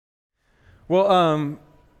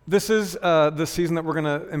This is the season that we're going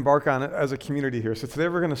to embark on as a community here. So today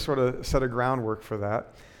we're going to sort of set a groundwork for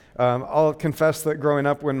that. I'll confess that growing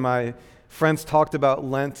up, when my friends talked about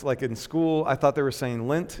Lent, like in school, I thought they were saying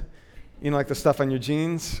lint, like the stuff on your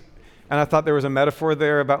jeans. And I thought there was a metaphor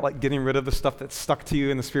there about like getting rid of the stuff that's stuck to you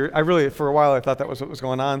in the spirit. For a while, I thought that was what was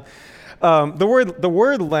going on. The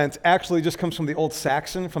word Lent actually just comes from the Old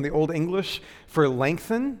Saxon, from the Old English for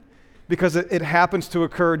lengthen, because it happens to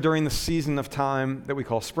occur during the season of time that we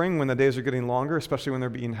call spring, when the days are getting longer, especially when they're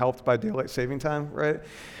being helped by daylight saving time, right?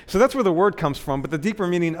 So that's where the word comes from, but the deeper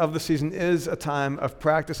meaning of the season is a time of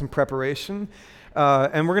practice and preparation.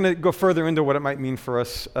 And we're going to go further into what it might mean for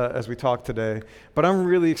us as we talk today. But I'm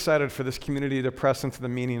really excited for this community to press into the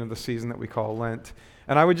meaning of the season that we call Lent.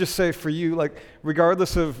 And I would just say for you, like,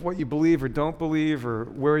 regardless of what you believe or don't believe, or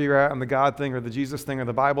where you're at on the God thing or the Jesus thing or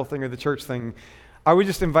the Bible thing or the church thing, I would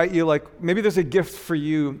just invite you, like, maybe there's a gift for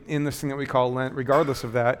you in this thing that we call Lent, regardless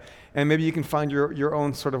of that, and maybe you can find your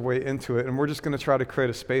own sort of way into it. And we're just going to try to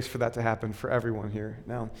create a space for that to happen for everyone here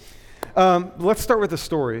now. Let's start with a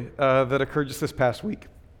story that occurred just this past week.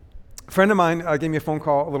 A friend of mine gave me a phone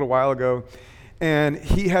call a little while ago, and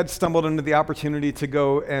he had stumbled into the opportunity to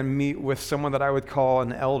go and meet with someone that I would call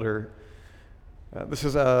an elder. This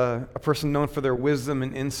is a person known for their wisdom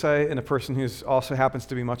and insight, and a person who also happens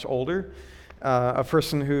to be much older. A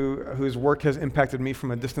person whose work has impacted me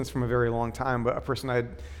from a distance from a very long time, but a person I had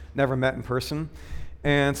never met in person.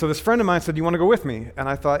 And so this friend of mine said, "Do you want to go with me?" And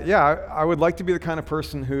I thought, yeah, I would like to be the kind of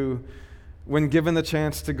person who, when given the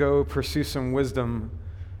chance to go pursue some wisdom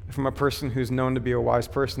from a person who's known to be a wise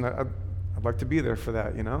person, I'd like to be there for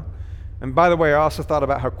that, And by the way, I also thought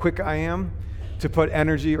about how quick I am to put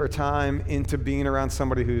energy or time into being around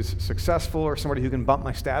somebody who's successful or somebody who can bump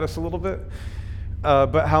my status a little bit.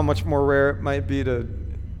 But how much more rare it might be to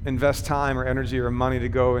invest time or energy or money to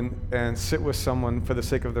go and sit with someone for the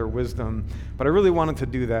sake of their wisdom. But I really wanted to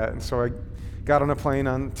do that. And so I got on a plane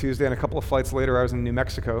on Tuesday, and a couple of flights later, I was in New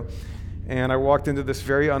Mexico. And I walked into this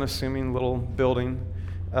very unassuming little building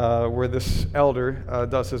where this elder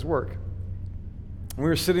does his work. And we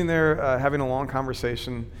were sitting there having a long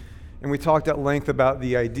conversation, and we talked at length about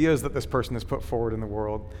the ideas that this person has put forward in the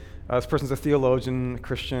world. This person's a theologian, a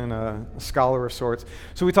Christian, a scholar of sorts.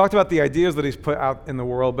 So we talked about the ideas that he's put out in the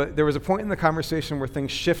world, but there was a point in the conversation where things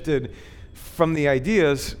shifted from the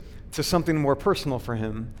ideas to something more personal for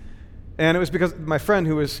him. And it was because my friend,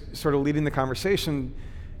 who was sort of leading the conversation,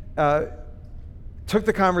 took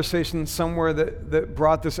the conversation somewhere that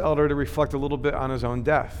brought this elder to reflect a little bit on his own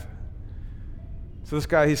death. So this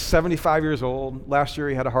guy, he's 75 years old. Last year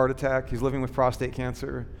he had a heart attack. He's living with prostate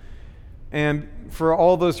cancer. And for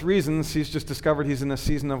all those reasons, he's just discovered he's in a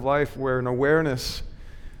season of life where an awareness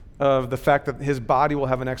of the fact that his body will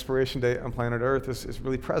have an expiration date on planet Earth is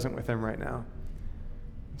really present with him right now.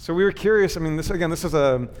 So we were curious. This is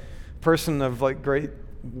a person of like great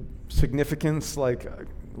significance, like a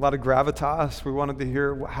lot of gravitas. We wanted to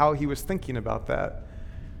hear how he was thinking about that,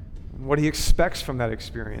 what he expects from that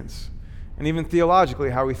experience, and even theologically,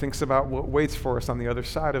 how he thinks about what waits for us on the other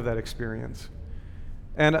side of that experience.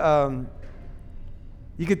 And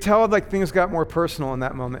you could tell like things got more personal in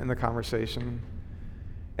that moment in the conversation.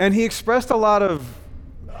 And he expressed a lot of,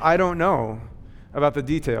 I don't know, about the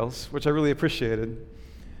details, which I really appreciated.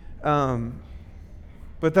 But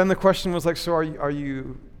then the question was like, so are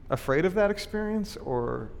you afraid of that experience,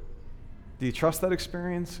 or do you trust that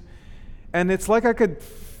experience? And it's like I could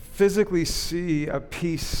physically see a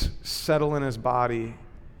peace settle in his body.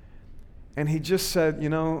 And he just said,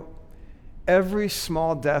 every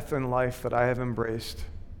small death in life that I have embraced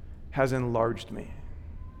has enlarged me.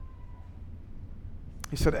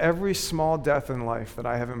 He said, every small death in life that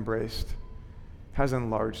I have embraced has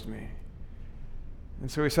enlarged me. And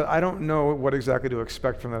so he said, I don't know what exactly to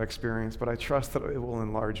expect from that experience, but I trust that it will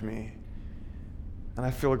enlarge me. And I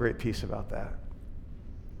feel a great peace about that.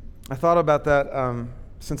 I thought about that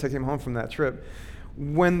since I came home from that trip.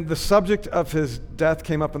 When the subject of his death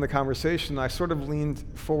came up in the conversation, I sort of leaned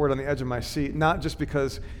forward on the edge of my seat, not just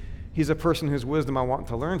because he's a person whose wisdom I want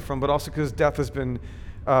to learn from, but also because death has been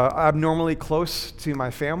abnormally close to my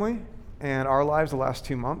family and our lives the last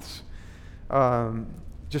 2 months.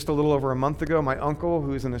 Just a little over a month ago, my uncle,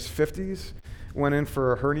 who's in his 50s, went in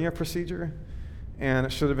for a hernia procedure, and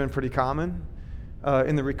it should have been pretty common.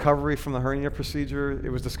 In the recovery from the hernia procedure, it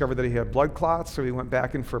was discovered that he had blood clots, so he went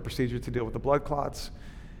back in for a procedure to deal with the blood clots.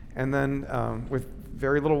 And then, with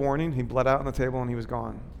very little warning, he bled out on the table and he was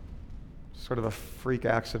gone. Sort of a freak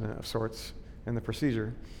accident of sorts in the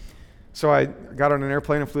procedure. So I got on an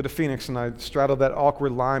airplane and flew to Phoenix, and I straddled that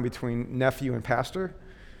awkward line between nephew and pastor.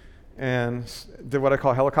 and did what I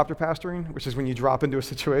call helicopter pastoring, which is when you drop into a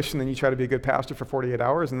situation and you try to be a good pastor for 48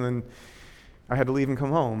 hours, and then I had to leave and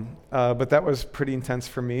come home. But that was pretty intense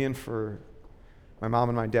for me and for my mom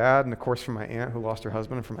and my dad, and of course for my aunt who lost her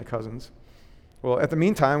husband, and for my cousins. Well, at the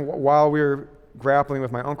meantime, while we were grappling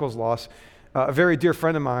with my uncle's loss, a very dear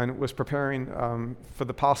friend of mine was preparing for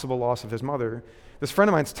the possible loss of his mother. This friend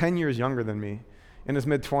of mine's 10 years younger than me, in his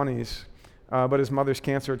mid-20s, but his mother's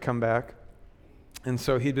cancer had come back. And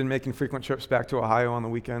so he'd been making frequent trips back to Ohio on the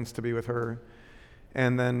weekends to be with her,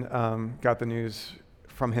 and then got the news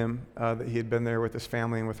from him that he had been there with his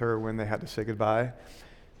family and with her when they had to say goodbye.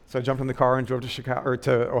 So I jumped in the car and drove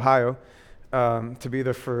to Ohio to be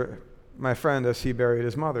there for my friend as he buried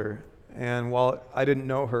his mother. And while I didn't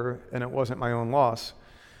know her and it wasn't my own loss,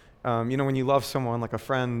 when you love someone like a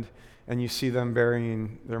friend and you see them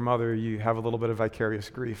burying their mother, you have a little bit of vicarious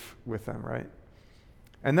grief with them, right?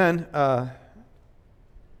 And then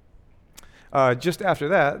just after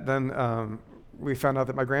that, then we found out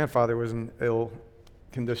that my grandfather was in ill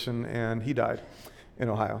condition and he died in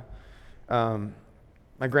Ohio.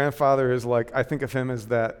 My grandfather is like, I think of him as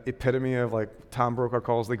that epitome of like Tom Brokaw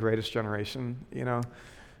calls the greatest generation,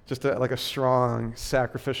 just like a strong,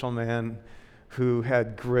 sacrificial man who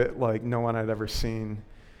had grit like no one I'd ever seen.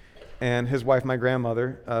 And his wife, my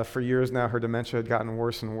grandmother, for years now, her dementia had gotten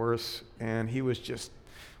worse and worse, and he was just,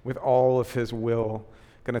 with all of his will,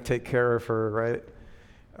 going to take care of her, right?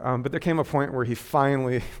 But there came a point where he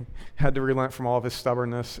finally had to relent from all of his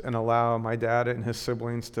stubbornness and allow my dad and his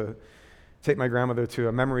siblings to take my grandmother to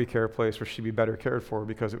a memory care place where she'd be better cared for,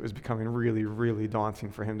 because it was becoming really, really daunting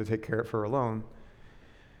for him to take care of her alone.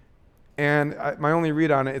 And my only read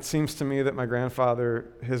on it, it seems to me that my grandfather,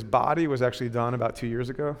 his body was actually done about 2 years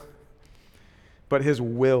ago, but his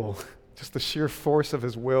will, just the sheer force of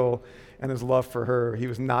his will and his love for her, he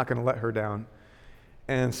was not going to let her down.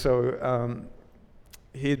 And so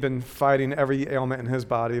he had been fighting every ailment in his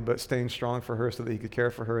body, but staying strong for her so that he could care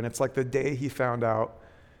for her. And it's like the day he found out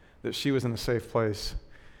that she was in a safe place,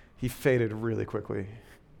 he faded really quickly,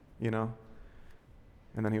 and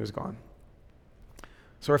then he was gone.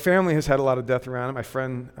 So our family has had a lot of death around it. My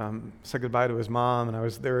friend said goodbye to his mom, and I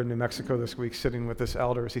was there in New Mexico this week sitting with this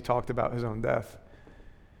elder as he talked about his own death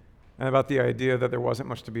and about the idea that there wasn't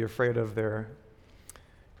much to be afraid of there.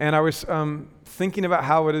 And I was thinking about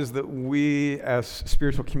how it is that we as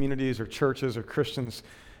spiritual communities or churches or Christians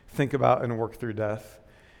think about and work through death.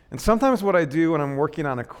 And sometimes what I do when I'm working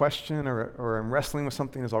on a question or I'm wrestling with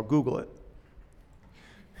something is I'll Google it.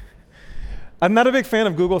 I'm not a big fan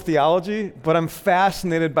of Google theology, but I'm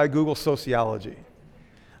fascinated by Google sociology.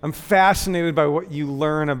 I'm fascinated by what you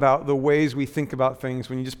learn about the ways we think about things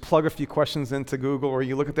when you just plug a few questions into Google, or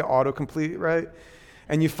you look at the autocomplete, right?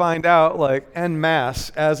 And you find out, like, en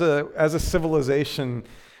masse, as a civilization,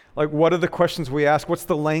 like, what are the questions we ask? What's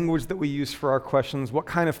the language that we use for our questions? What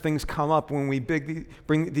kind of things come up when we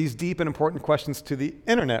bring these deep and important questions to the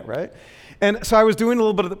internet, right? And so I was doing a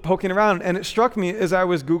little bit of the poking around, and it struck me as I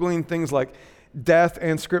was Googling things like death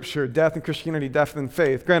and scripture, death and Christianity, death and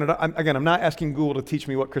faith. Granted, I'm not asking Google to teach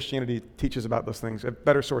me what Christianity teaches about those things,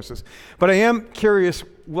 better sources. But I am curious,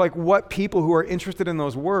 like, what people who are interested in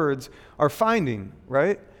those words are finding,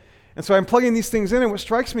 right? And so I'm plugging these things in, and what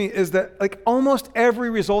strikes me is that, like, almost every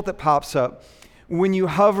result that pops up when you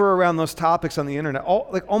hover around those topics on the internet,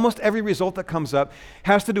 almost every result that comes up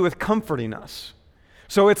has to do with comforting us.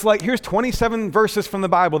 So it's like, here's 27 verses from the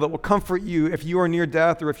Bible that will comfort you if you are near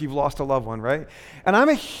death or if you've lost a loved one, right? And I'm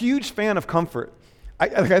a huge fan of comfort.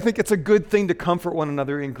 I think it's a good thing to comfort one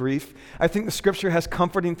another in grief. I think the scripture has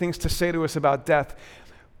comforting things to say to us about death.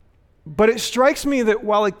 But it strikes me that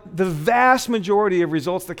while, like, the vast majority of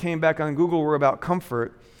results that came back on Google were about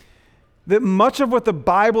comfort, that much of what the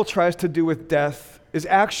Bible tries to do with death is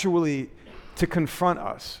actually to confront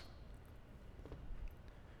us.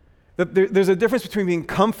 That there's a difference between being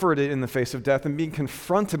comforted in the face of death and being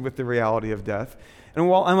confronted with the reality of death. And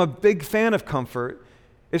while I'm a big fan of comfort,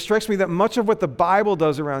 it strikes me that much of what the Bible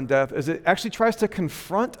does around death is it actually tries to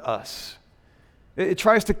confront us. It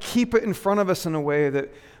tries to keep it in front of us in a way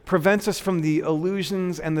that prevents us from the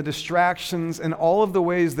illusions and the distractions and all of the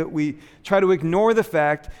ways that we try to ignore the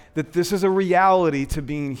fact that this is a reality to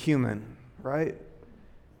being human, right?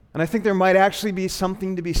 And I think there might actually be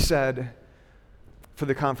something to be said for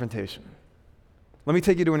the confrontation. Let me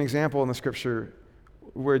take you to an example in the scripture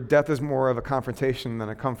where death is more of a confrontation than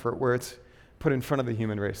a comfort, where it's put in front of the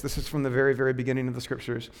human race. This is from the very, very beginning of the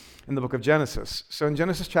scriptures in the book of Genesis. So in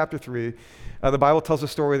Genesis chapter 3, the Bible tells a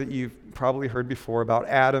story that you've probably heard before about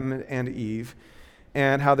Adam and Eve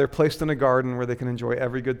and how they're placed in a garden where they can enjoy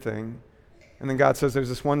every good thing. And then God says there's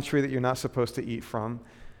this one tree that you're not supposed to eat from.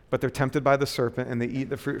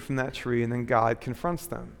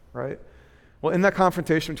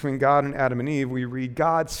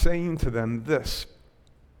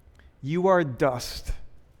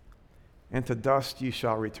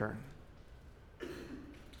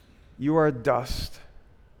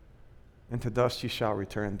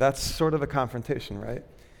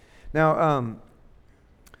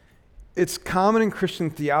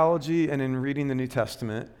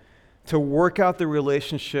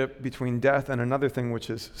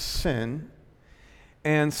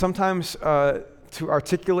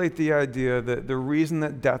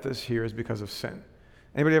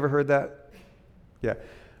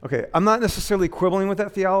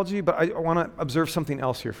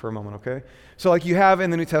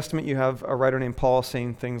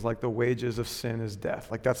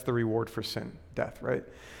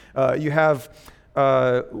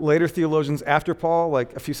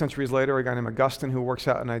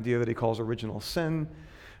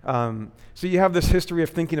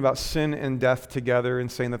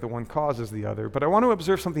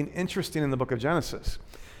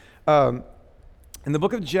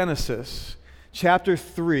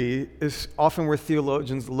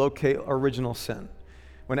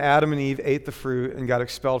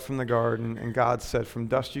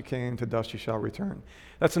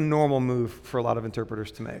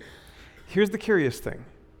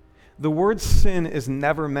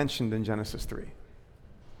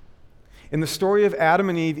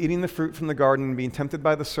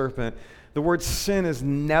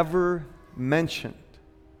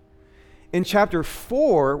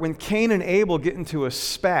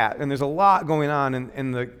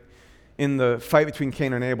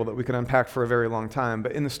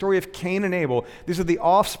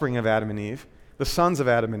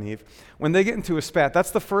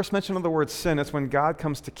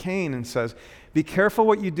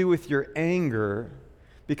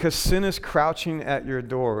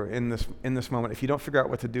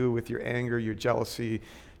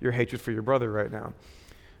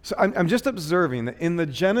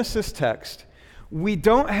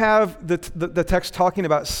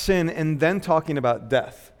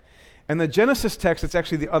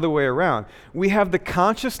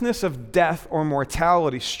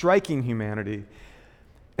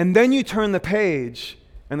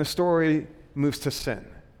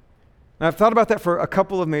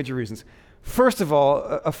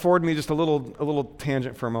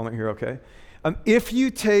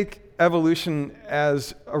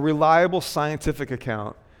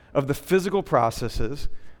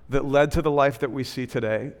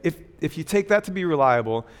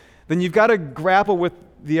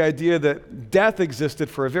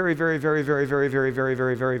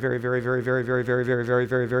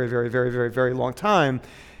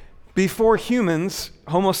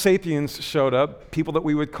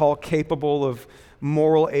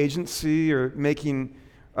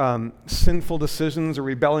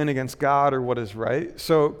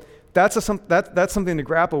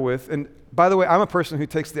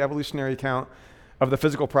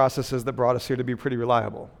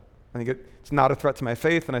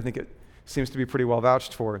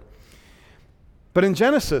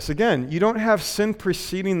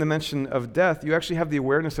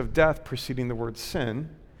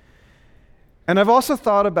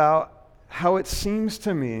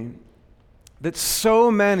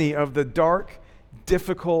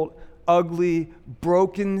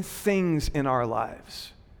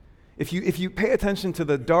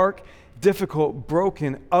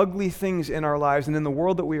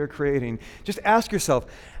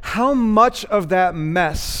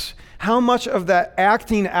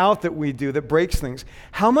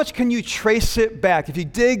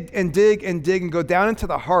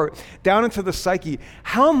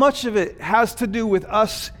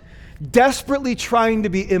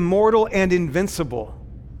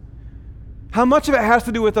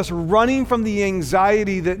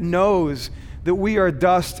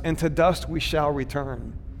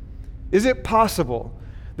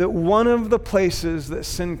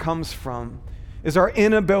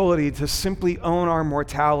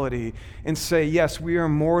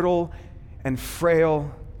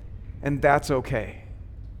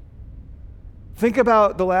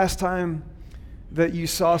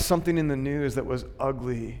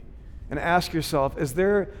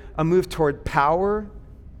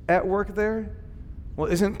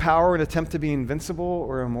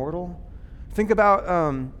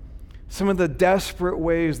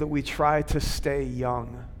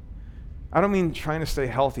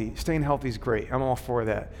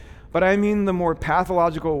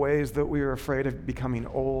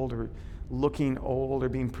 looking old or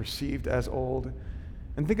being perceived as old.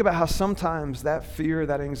 And think about how sometimes that fear,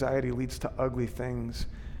 that anxiety leads to ugly things.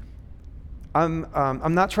 I'm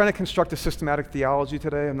not trying to construct a systematic theology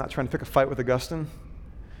today. I'm not trying to pick a fight with Augustine.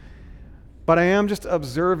 But I am just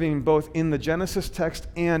observing both in the Genesis text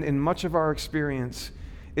and in much of our experience,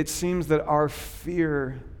 it seems that our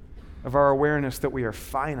fear of our awareness that we are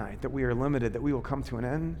finite, that we are limited, that we will come to an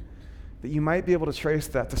end, that you might be able to trace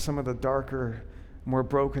that to some of the darker, more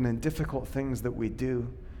broken and difficult things that we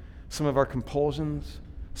do, some of our compulsions,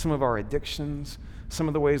 some of our addictions, some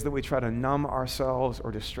of the ways that we try to numb ourselves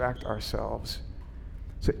or distract ourselves.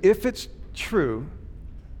 So if it's true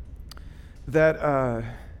that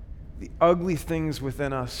the ugly things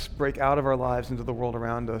within us break out of our lives into the world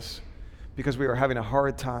around us because we are having a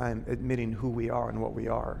hard time admitting who we are and what we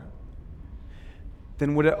are,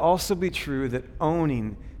 then would it also be true that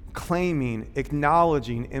owning, claiming,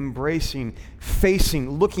 acknowledging, embracing, facing,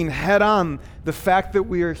 looking head on the fact that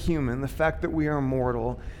we are human, the fact that we are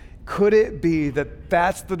mortal, could it be that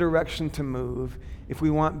that's the direction to move if we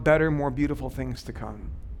want better, more beautiful things to come?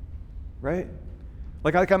 Right?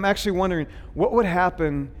 Like I'm actually wondering, what would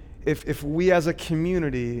happen if we as a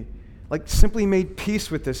community simply made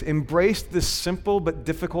peace with this, embraced this simple but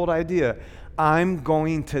difficult idea? I'm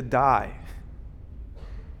going to die.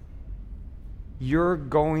 You're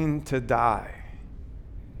going to die.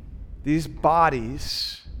 These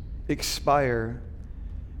bodies expire,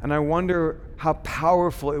 and I wonder how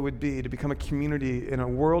powerful it would be to become a community in a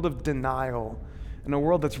world of denial, in a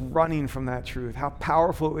world that's running from that truth, how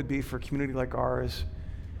powerful it would be for a community like ours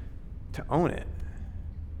to own it,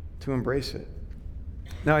 to embrace it.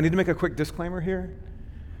 Now, I need to make a quick disclaimer here.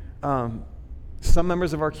 Some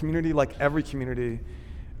members of our community, like every community,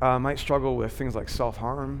 might struggle with things like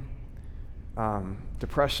self-harm,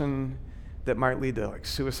 depression that might lead to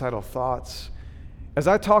suicidal thoughts. As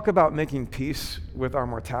I talk about making peace with our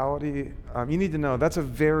mortality, you need to know that's a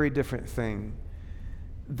very different thing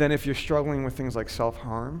than if you're struggling with things like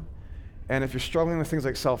self-harm. And if you're struggling with things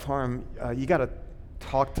like self-harm, you got to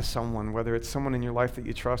talk to someone, whether it's someone in your life that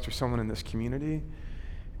you trust or someone in this community.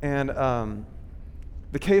 And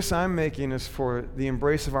the case I'm making is for the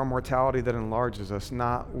embrace of our mortality that enlarges us,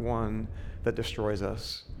 not one that destroys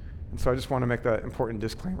us. And so I just want to make that important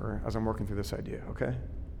disclaimer as I'm working through this idea, okay?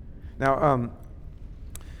 Now,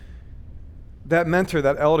 that mentor,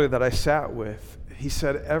 that elder that I sat with, he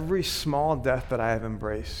said, every small death that I have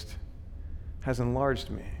embraced has enlarged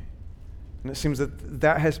me. And it seems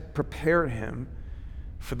that has prepared him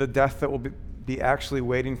for the death that will be actually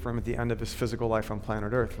waiting for him at the end of his physical life on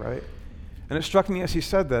planet Earth, right? And it struck me as he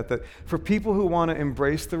said that for people who want to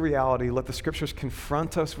embrace the reality, let the scriptures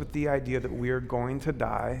confront us with the idea that we are going to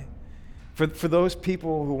die. For those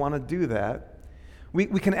people who want to do that, we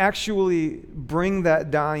can actually bring that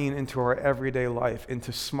dying into our everyday life,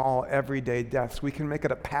 into small everyday deaths. We can make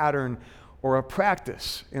it a pattern or a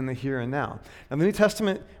practice in the here and now. Now, the New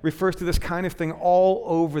Testament refers to this kind of thing all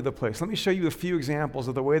over the place. Let me show you a few examples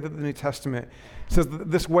of the way that the New Testament says that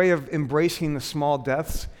this way of embracing the small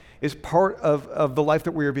deaths is part of the life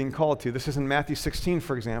that we are being called to. This is in Matthew 16,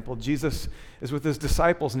 for example. Jesus is with his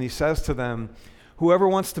disciples, and he says to them, whoever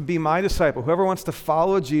wants to be my disciple, whoever wants to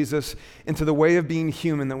follow Jesus into the way of being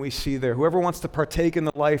human that we see there, whoever wants to partake in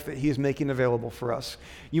the life that he is making available for us,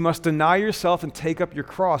 you must deny yourself and take up your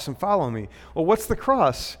cross and follow me. Well, what's the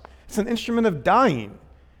cross? It's an instrument of dying.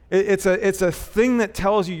 It's a thing that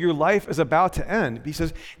tells you your life is about to end. He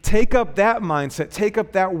says, take up that mindset, take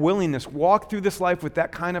up that willingness, walk through this life with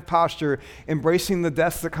that kind of posture, embracing the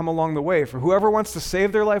deaths that come along the way. For whoever wants to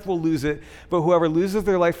save their life will lose it, but whoever loses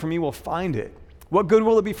their life for me will find it. What good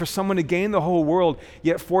will it be for someone to gain the whole world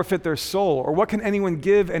yet forfeit their soul? Or what can anyone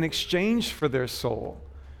give in exchange for their soul?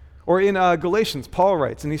 Or in Galatians, Paul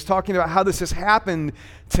writes, and he's talking about how this has happened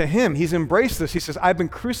to him. He's embraced this. He says, I've been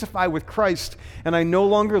crucified with Christ, and I no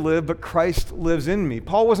longer live, but Christ lives in me.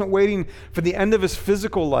 Paul wasn't waiting for the end of his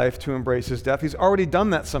physical life to embrace his death. He's already done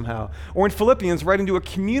that somehow. Or in Philippians, writing to a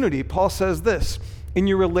community, Paul says this, in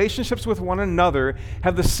your relationships with one another,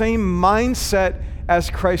 have the same mindset as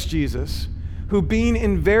Christ Jesus, who being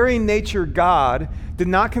in very nature God, did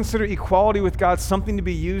not consider equality with God something to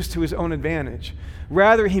be used to his own advantage.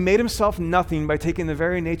 Rather, he made himself nothing by taking the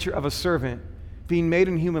very nature of a servant, being made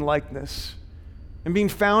in human likeness. And being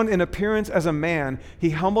found in appearance as a man,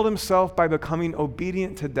 he humbled himself by becoming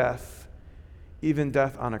obedient to death, even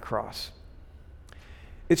death on a cross.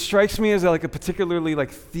 It strikes me as a particularly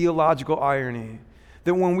theological irony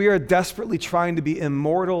that when we are desperately trying to be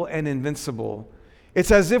immortal and invincible, It's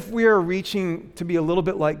as if we are reaching to be a little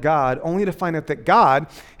bit like God, only to find out that God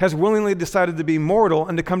has willingly decided to be mortal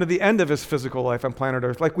and to come to the end of his physical life on planet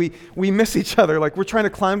Earth. Like we miss each other, like we're trying to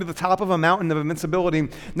climb to the top of a mountain of invincibility,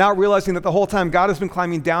 not realizing that the whole time God has been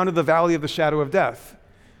climbing down to the valley of the shadow of death,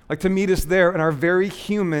 like to meet us there in our very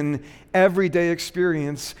human, everyday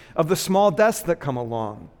experience of the small deaths that come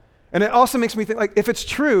along. And it also makes me think, like, if it's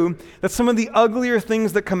true that some of the uglier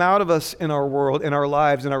things that come out of us in our world, in our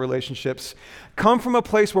lives, in our relationships, come from a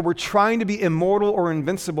place where we're trying to be immortal or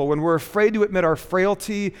invincible, when we're afraid to admit our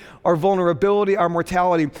frailty, our vulnerability, our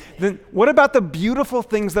mortality, then what about the beautiful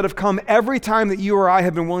things that have come every time that you or I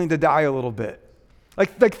have been willing to die a little bit?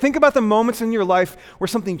 Like think about the moments in your life where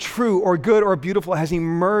something true or good or beautiful has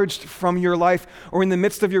emerged from your life or in the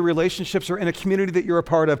midst of your relationships or in a community that you're a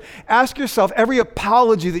part of. Ask yourself every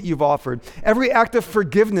apology that you've offered, every act of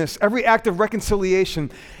forgiveness, every act of reconciliation,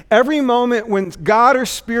 every moment when God or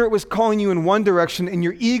Spirit was calling you in one direction and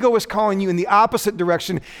your ego was calling you in the opposite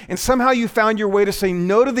direction, and somehow you found your way to say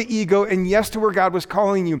no to the ego and yes to where God was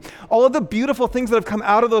calling you. All of the beautiful things that have come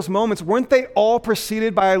out of those moments, weren't they all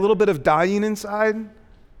preceded by a little bit of dying inside?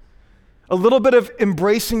 A little bit of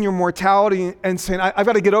embracing your mortality and saying, I've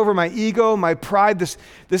got to get over my ego, my pride,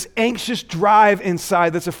 this anxious drive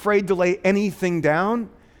inside that's afraid to lay anything down.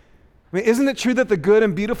 I mean, isn't it true that the good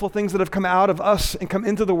and beautiful things that have come out of us and come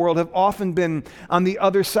into the world have often been on the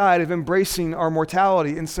other side of embracing our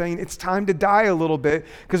mortality and saying, it's time to die a little bit,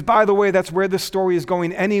 because by the way, that's where this story is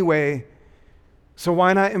going anyway, so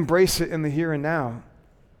why not embrace it in the here and now?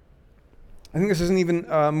 I think this is an even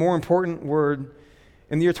more important word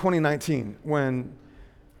in the year 2019, when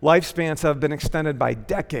lifespans have been extended by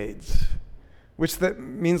decades, which that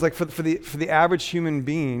means, like, for the average human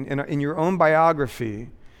being, in your own biography,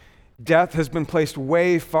 death has been placed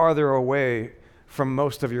way farther away from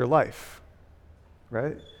most of your life,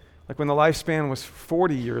 right? Like when the lifespan was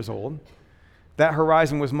 40 years old, that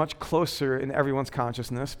horizon was much closer in everyone's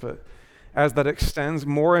consciousness, but as that extends,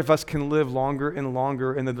 more of us can live longer and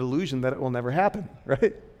longer in the delusion that it will never happen,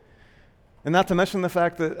 right? And not to mention the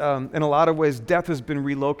fact that in a lot of ways, death has been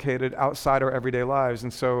relocated outside our everyday lives.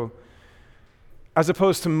 And so, as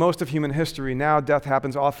opposed to most of human history, now death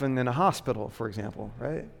happens often in a hospital, for example,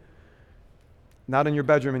 right? Not in your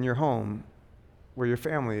bedroom in your home, where your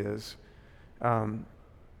family is.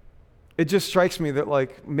 It just strikes me that,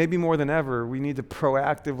 like, maybe more than ever, we need to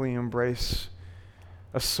proactively embrace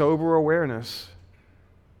a sober awareness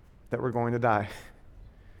that we're going to die.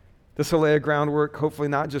 This will lay a groundwork, hopefully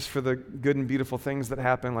not just for the good and beautiful things that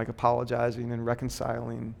happen, like apologizing and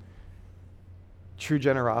reconciling, true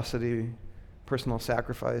generosity, personal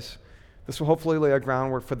sacrifice. This will hopefully lay a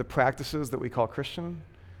groundwork for the practices that we call Christian,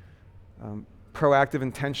 proactive,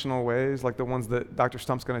 intentional ways, like the ones that Dr.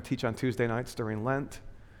 Stump's going to teach on Tuesday nights during Lent.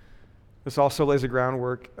 This also lays a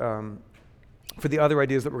groundwork for the other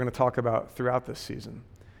ideas that we're going to talk about throughout this season.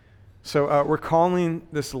 So we're calling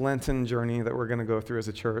this Lenten journey that we're going to go through as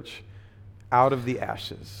a church Out of the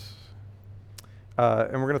Ashes.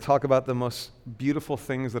 And we're going to talk about the most beautiful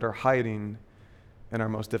things that are hiding in our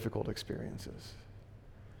most difficult experiences.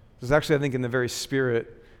 This is actually, I think, in the very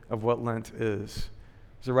spirit of what Lent is.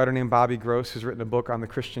 There's a writer named Bobby Gross who's written a book on the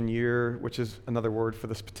Christian year, which is another word for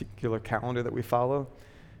this particular calendar that we follow.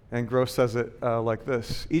 And Gross says it like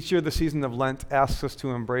this: each year the season of Lent asks us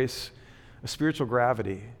to embrace a spiritual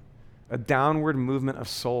gravity, a downward movement of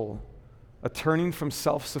soul, a turning from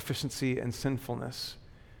self-sufficiency and sinfulness.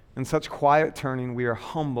 In such quiet turning, we are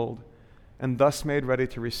humbled and thus made ready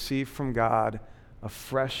to receive from God a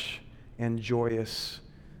fresh and joyous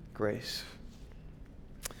grace.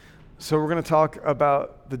 So we're going to talk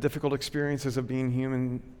about the difficult experiences of being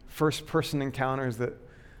human, first-person encounters that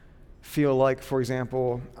feel like, for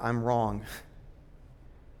example, I'm wrong.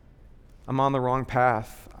 I'm on the wrong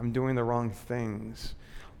path. I'm doing the wrong things.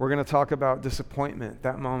 We're going to talk about disappointment,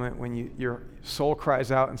 that moment when your soul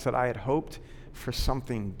cries out and said, I had hoped for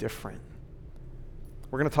something different.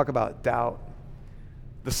 We're going to talk about doubt,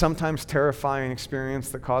 the sometimes terrifying experience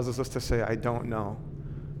that causes us to say, I don't know.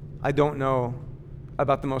 I don't know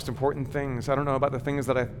about the most important things. I don't know about the things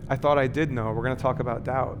that I thought I did know. We're going to talk about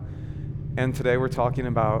doubt. And today we're talking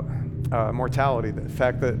about mortality, the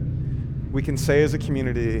fact that we can say as a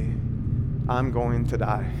community, I'm going to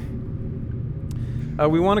die.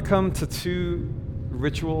 We want to come to two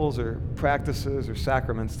rituals or practices or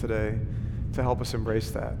sacraments today to help us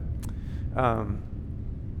embrace that.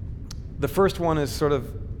 The first one is sort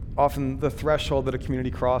of often the threshold that a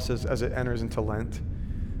community crosses as it enters into Lent,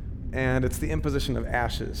 and it's the imposition of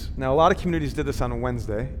ashes. Now, a lot of communities did this on a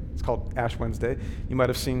Wednesday, It's called Ash Wednesday. You might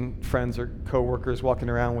have seen friends or coworkers walking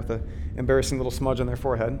around with an embarrassing little smudge on their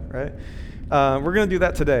forehead, right? We're going to do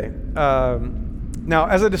that today. Now,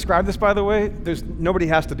 as I describe this, by the way, nobody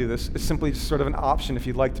has to do this. It's simply sort of an option if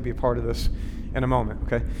you'd like to be a part of this in a moment,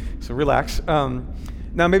 okay? So relax.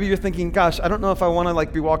 Now, maybe you're thinking, gosh, I don't know if I want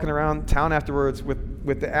to be walking around town afterwards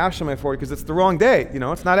with the ash on my forehead because it's the wrong day.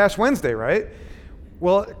 It's not Ash Wednesday, right?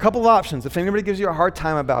 Well, a couple of options. If anybody gives you a hard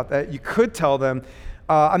time about that, you could tell them,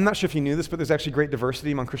 I'm not sure if you knew this, but there's actually great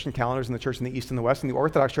diversity among Christian calendars in the church in the East and the West, and the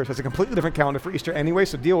Orthodox Church has a completely different calendar for Easter anyway,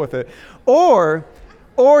 so deal with it. Or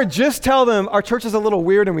just tell them our church is a little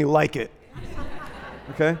weird and we like it,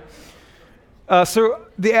 okay? So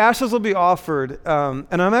the ashes will be offered,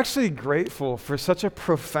 and I'm actually grateful for such a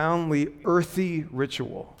profoundly earthy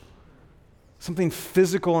ritual, something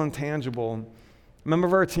physical and tangible. A member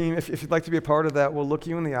of our team, if you'd like to be a part of that, will look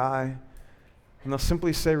you in the eye, and they'll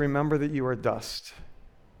simply say, remember that you are dust,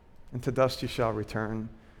 and to dust you shall return.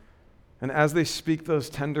 And as they speak those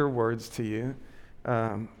tender words to you,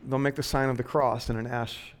 they'll make the sign of the cross and an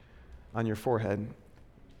ash on your forehead.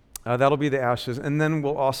 That'll be the ashes. And then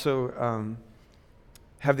we'll also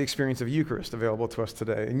have the experience of Eucharist available to us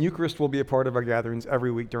today. And Eucharist will be a part of our gatherings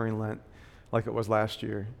every week during Lent, like it was last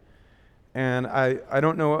year. And I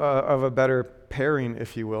don't know of a better pairing,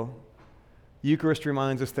 if you will. Eucharist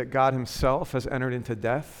reminds us that God himself has entered into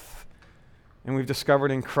death, and we've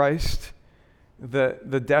discovered in Christ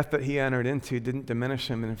that the death that he entered into didn't diminish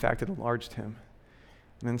him, and in fact, it enlarged him.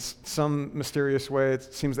 And in some mysterious way,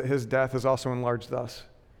 it seems that his death has also enlarged us.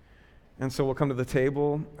 And so we'll come to the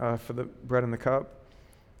table for the bread and the cup,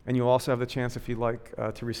 and you'll also have the chance, if you'd like,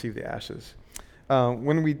 to receive the ashes.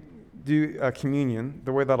 When we do communion,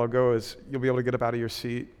 the way that'll go is you'll be able to get up out of your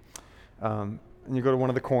seat, and you go to one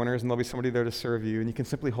of the corners, and there'll be somebody there to serve you, and you can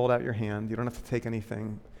simply hold out your hand. You don't have to take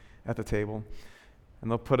anything at the table. And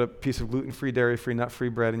they'll put a piece of gluten-free, dairy-free, nut-free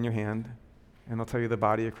bread in your hand, and they'll tell you the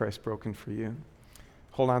body of Christ broken for you.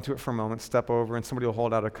 Hold on to it for a moment, step over, and somebody will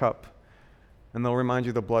hold out a cup, and they'll remind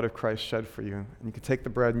you the blood of Christ shed for you. And you can take the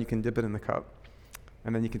bread and you can dip it in the cup,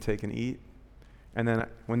 and then you can take and eat. And then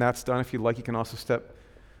when that's done, if you'd like, you can also step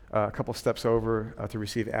a couple steps over to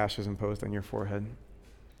receive ashes imposed on your forehead.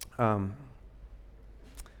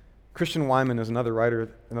 Christian Wyman is another writer,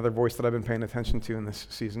 another voice that I've been paying attention to in this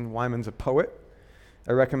season. Wyman's a poet.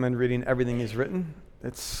 I recommend reading everything he's written.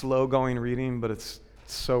 It's slow-going reading, but it's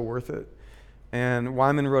so worth it. And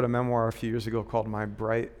Wyman wrote a memoir a few years ago called My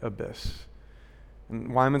Bright Abyss.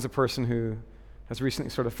 And Wyman's a person who has recently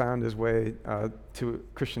sort of found his way to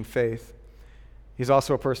Christian faith. He's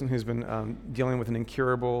also a person who's been dealing with an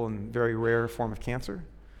incurable and very rare form of cancer.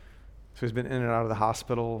 So he's been in and out of the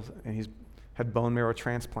hospital, and he's had bone marrow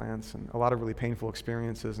transplants and a lot of really painful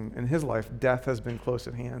experiences. And in his life, death has been close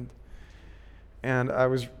at hand. And I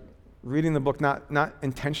was reading the book, not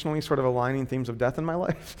intentionally sort of aligning themes of death in my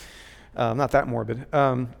life, not that morbid,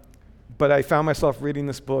 but I found myself reading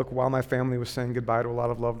this book while my family was saying goodbye to a lot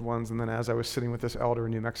of loved ones, and then as I was sitting with this elder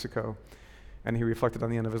in New Mexico, and he reflected on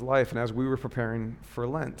the end of his life, and as we were preparing for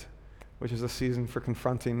Lent, which is a season for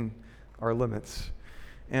confronting our limits.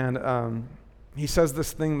 And he says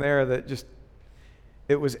this thing there that just,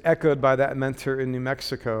 it was echoed by that mentor in New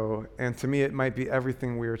Mexico, and to me it might be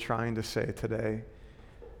everything we are trying to say today.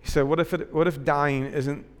 He said, what if dying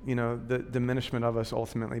isn't, the diminishment of us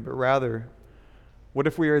ultimately, but rather, what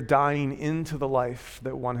if we are dying into the life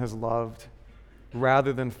that one has loved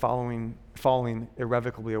rather than falling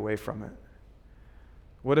irrevocably away from it?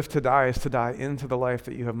 What if to die is to die into the life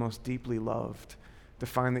that you have most deeply loved, to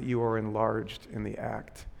find that you are enlarged in the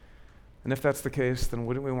act? And if that's the case, then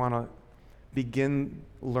wouldn't we want to begin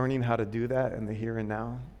learning how to do that in the here and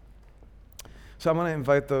now? So I'm going to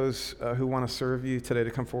invite those who want to serve you today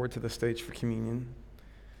to come forward to the stage for communion.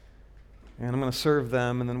 And I'm going to serve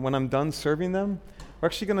them, and then when I'm done serving them, we're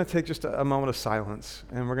actually going to take just a moment of silence,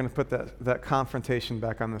 and we're going to put that confrontation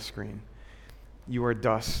back on the screen. You are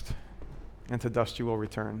dust, and to dust you will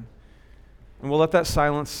return. And we'll let that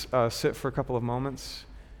silence sit for a couple of moments.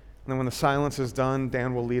 And then when the silence is done,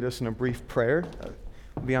 Dan will lead us in a brief prayer.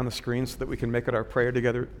 It'll be on the screen so that we can make it our prayer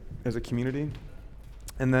together as a community.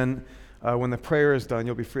 And then when the prayer is done,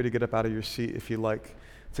 you'll be free to get up out of your seat if you like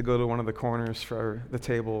to go to one of the corners for the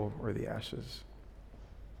table or the ashes.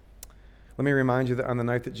 Let me remind you that on the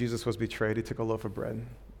night that Jesus was betrayed, he took a loaf of bread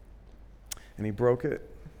and he broke it.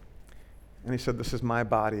 And he said, "This is my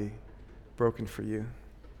body broken for you."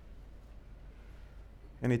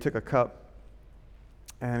 And he took a cup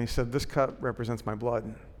and he said, "This cup represents my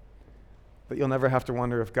blood." But you'll never have to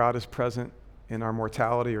wonder if God is present in our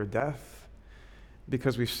mortality or death,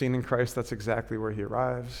 because we've seen in Christ that's exactly where he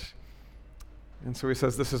arrives. And so he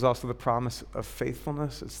says this is also the promise of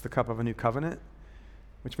faithfulness. It's the cup of a new covenant,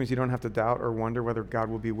 which means you don't have to doubt or wonder whether God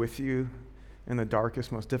will be with you in the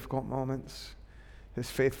darkest, most difficult moments. His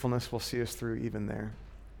faithfulness will see us through even there.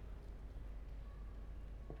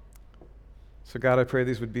 So God, I pray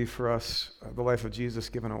these would be for us the life of Jesus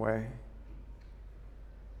given away.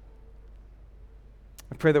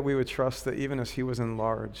 I pray that we would trust that even as he was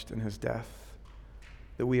enlarged in his death,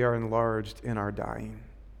 that we are enlarged in our dying.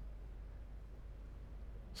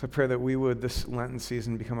 So I pray that we would, this Lenten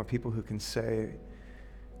season, become a people who can say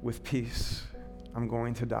with peace, I'm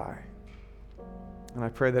going to die. And I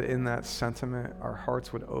pray that in that sentiment, our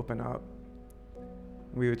hearts would open up.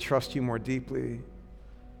 We would trust you more deeply,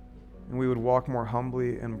 and we would walk more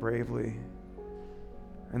humbly and bravely,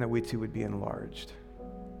 and that we too would be enlarged.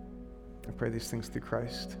 I pray these things through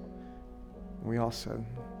Christ. And we all said,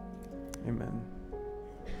 amen.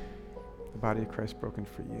 The body of Christ broken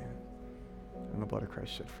for you, and the blood of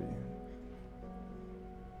Christ shed for you.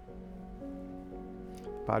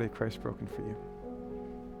 The body of Christ broken for you,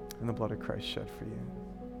 and the blood of Christ shed for you.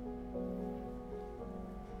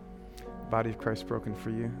 The body of Christ broken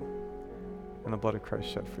for you, and the blood of Christ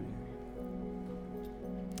shed for you.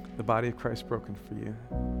 The body of Christ broken for you,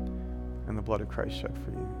 and the blood of Christ shed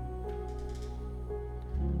for you.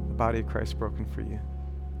 The body of Christ broken for you,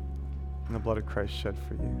 and the blood of Christ shed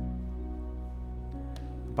for you.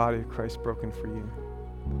 The body of Christ broken for you,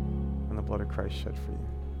 and the blood of Christ shed for you.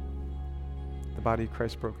 The body of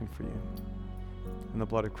Christ broken for you, and the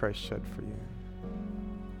blood of Christ shed for you.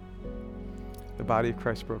 The body of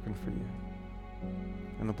Christ broken for you,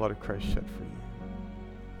 and the blood of Christ shed for you.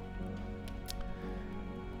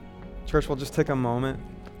 Church, we'll just take a moment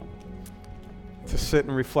to sit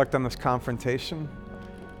and reflect on this confrontation.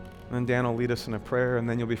 And then Dan will lead us in a prayer, and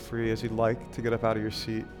then you'll be free as you'd like to get up out of your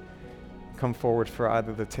seat, come forward for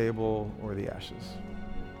either the table or the ashes.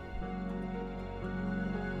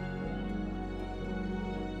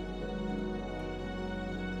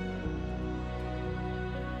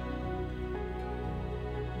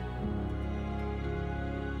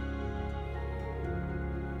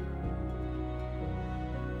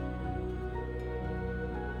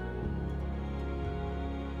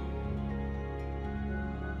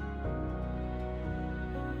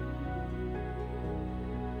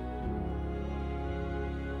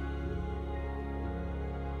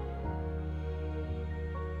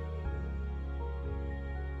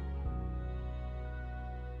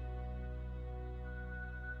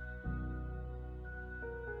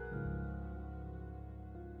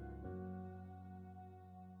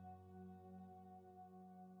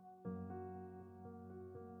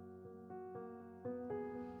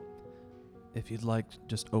 If you'd like,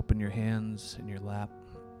 just open your hands in your lap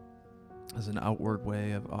as an outward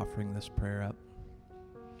way of offering this prayer up.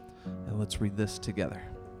 And let's read this together.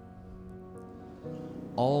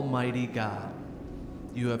 Almighty God,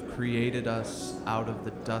 you have created us out of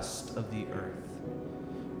the dust of the earth.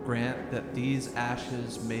 Grant that these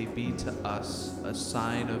ashes may be to us a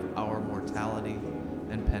sign of our mortality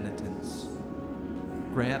and penitence.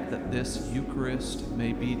 Grant that this Eucharist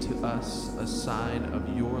may be to us a sign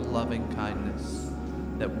of your loving kindness,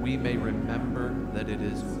 that we may remember that it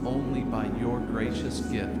is only by your gracious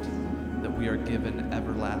gift that we are given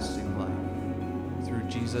everlasting life. Through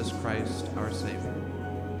Jesus Christ, our Savior.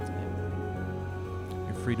 Amen.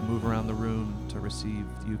 You're free to move around the room to receive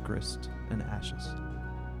the Eucharist and ashes.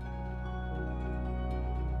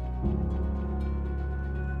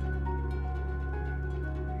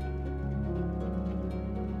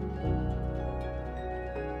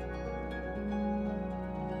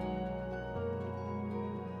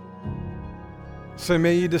 So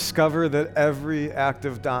may you discover that every act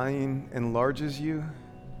of dying enlarges you.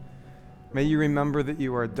 May you remember that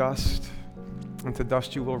you are dust, and to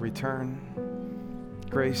dust you will return.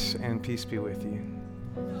 Grace and peace be with you.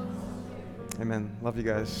 Amen. Love you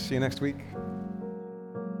guys. See you next week.